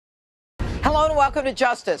Hello and welcome to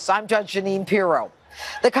Justice. I'm Judge Jeanine Pirro.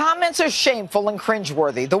 The comments are shameful and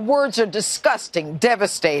cringeworthy. The words are disgusting,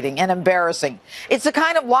 devastating, and embarrassing. It's the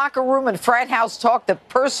kind of locker room and frat house talk that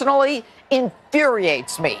personally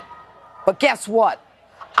infuriates me. But guess what?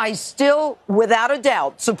 I still, without a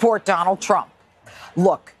doubt, support Donald Trump.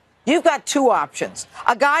 Look, you've got two options.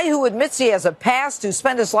 A guy who admits he has a past, who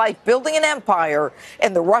spent his life building an empire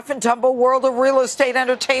in the rough and tumble world of real estate,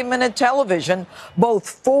 entertainment, and television, both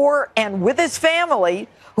for and with his family,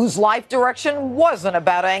 whose life direction wasn't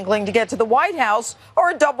about angling to get to the White House,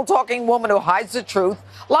 or a double-talking woman who hides the truth,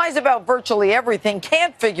 lies about virtually everything,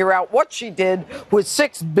 can't figure out what she did with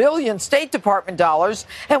 $6 billion State Department dollars,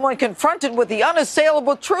 and when confronted with the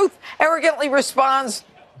unassailable truth, arrogantly responds,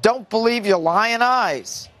 "Don't believe your lying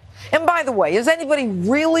eyes." And by the way, is anybody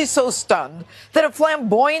really so stunned that a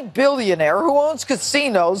flamboyant billionaire who owns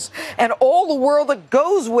casinos and all the world that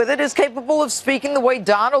goes with it is capable of speaking the way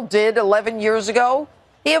Donald did 11 years ago?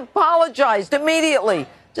 He apologized immediately.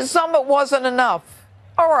 To some, it wasn't enough.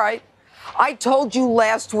 All right. I told you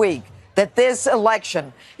last week that this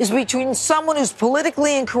election is between someone who's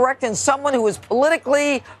politically incorrect and someone who is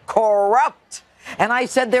politically corrupt. And I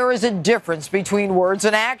said there is a difference between words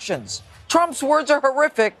and actions. Trump's words are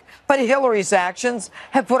horrific, but Hillary's actions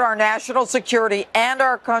have put our national security and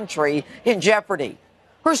our country in jeopardy.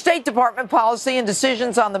 Her State Department policy and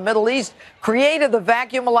decisions on the Middle East created the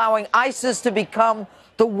vacuum, allowing ISIS to become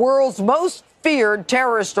the world's most feared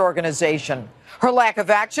terrorist organization. Her lack of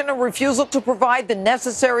action and refusal to provide the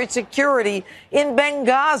necessary security in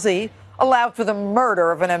Benghazi allowed for the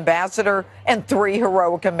murder of an ambassador and 3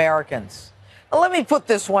 heroic Americans. Now, let me put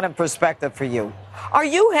this one in perspective for you. Are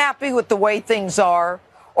you happy with the way things are?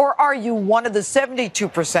 Or are you one of the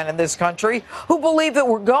 72% in this country who believe that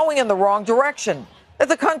we're going in the wrong direction, that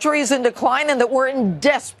the country is in decline, and that we're in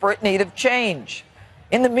desperate need of change?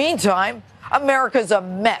 In the meantime, America's a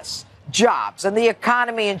mess. Jobs and the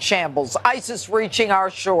economy in shambles, ISIS reaching our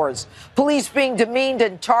shores, police being demeaned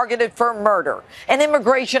and targeted for murder, and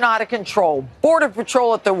immigration out of control, Border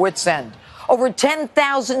Patrol at their wits' end. Over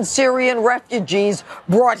 10,000 Syrian refugees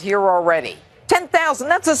brought here already. 10,000,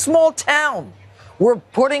 that's a small town. We're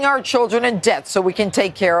putting our children in debt so we can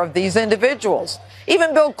take care of these individuals.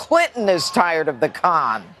 Even Bill Clinton is tired of the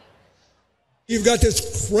con. You've got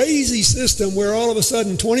this crazy system where all of a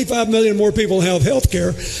sudden 25 million more people have health care,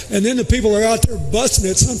 and then the people are out there busting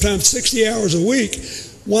it sometimes 60 hours a week,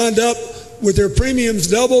 wind up with their premiums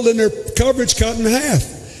doubled and their coverage cut in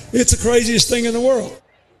half. It's the craziest thing in the world.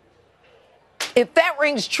 If that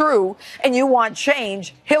rings true and you want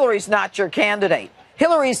change, Hillary's not your candidate.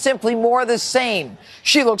 Hillary is simply more of the same.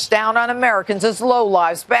 She looks down on Americans as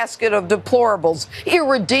lowlives, basket of deplorables,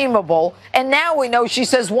 irredeemable, and now we know she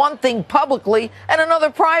says one thing publicly and another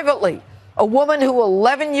privately. A woman who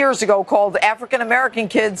 11 years ago called African-American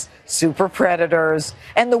kids super predators,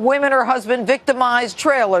 and the women her husband victimized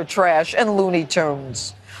trailer trash and Looney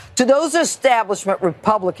Tunes. To those establishment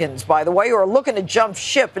Republicans, by the way, who are looking to jump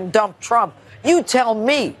ship and dump Trump, you tell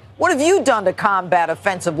me, what have you done to combat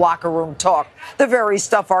offensive locker room talk, the very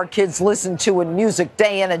stuff our kids listen to in music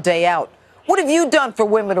day in and day out? What have you done for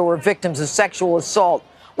women who are victims of sexual assault?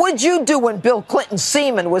 What did you do when Bill Clinton's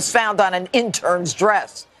semen was found on an intern's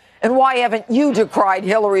dress? And why haven't you decried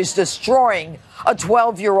Hillary's destroying a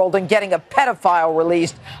 12-year-old and getting a pedophile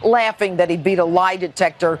released, laughing that he beat a lie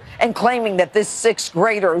detector and claiming that this 6th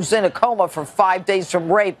grader who's in a coma for 5 days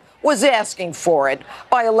from rape was asking for it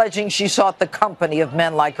by alleging she sought the company of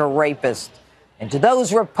men like her rapist? And to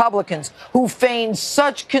those Republicans who feigned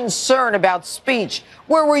such concern about speech,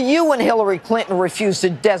 where were you when Hillary Clinton refused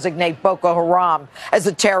to designate Boko Haram as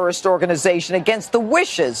a terrorist organization against the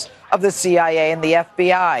wishes of the CIA and the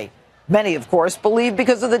FBI? Many, of course, believe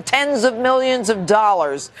because of the tens of millions of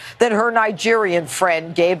dollars that her Nigerian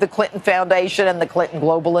friend gave the Clinton Foundation and the Clinton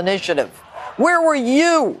Global Initiative. Where were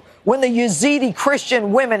you when the Yazidi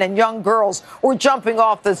Christian women and young girls were jumping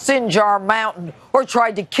off the Sinjar mountain or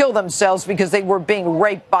tried to kill themselves because they were being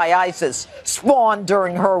raped by ISIS, spawned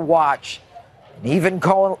during her watch? And even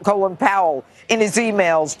Colin Powell, in his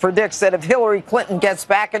emails, predicts that if Hillary Clinton gets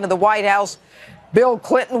back into the White House, Bill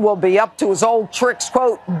Clinton will be up to his old tricks,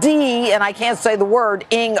 quote, and I can't say the word,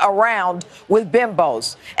 ing around with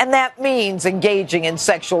bimbos. And that means engaging in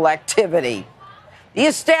sexual activity. The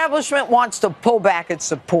establishment wants to pull back its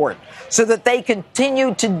support so that they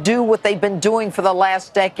continue to do what they've been doing for the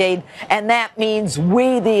last decade, and that means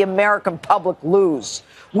we, the American public, lose.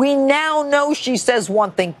 We now know she says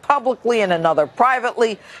one thing publicly and another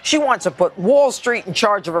privately. She wants to put Wall Street in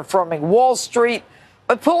charge of affirming Wall Street.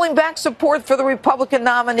 By pulling back support for the Republican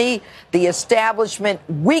nominee, the establishment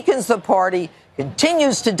weakens the party,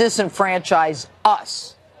 continues to disenfranchise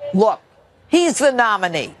us. Look, he's the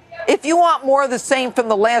nominee. If you want more of the same from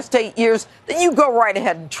the last 8 years, then you go right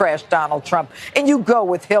ahead and trash Donald Trump, and you go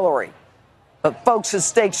with Hillary. But folks, the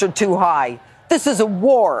stakes are too high. This is a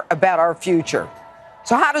war about our future.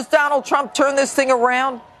 So how does Donald Trump turn this thing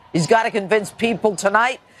around? He's got to convince people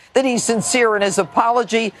tonight that he's sincere in his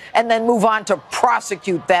apology and then move on to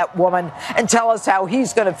prosecute that woman and tell us how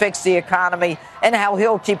he's going to fix the economy and how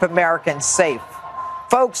he'll keep Americans safe.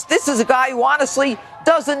 Folks, this is a guy who honestly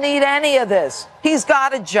doesn't need any of this. He's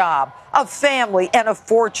got a job, a family, and a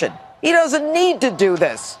fortune. He doesn't need to do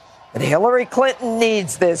this. But Hillary Clinton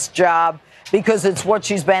needs this job because it's what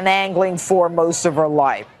she's been angling for most of her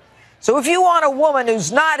life. So if you want a woman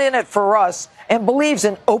who's not in it for us and believes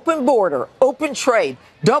in open border, open trade,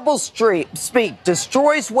 double speak,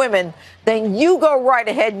 destroys women, then you go right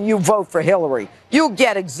ahead and you vote for Hillary. You'll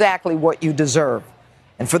get exactly what you deserve.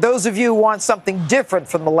 And for those of you who want something different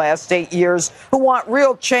from the last 8 years, who want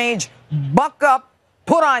real change, buck up,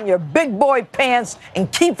 put on your big boy pants,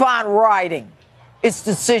 and keep on riding. It's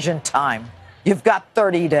decision time. You've got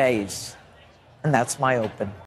 30 days. And that's my open.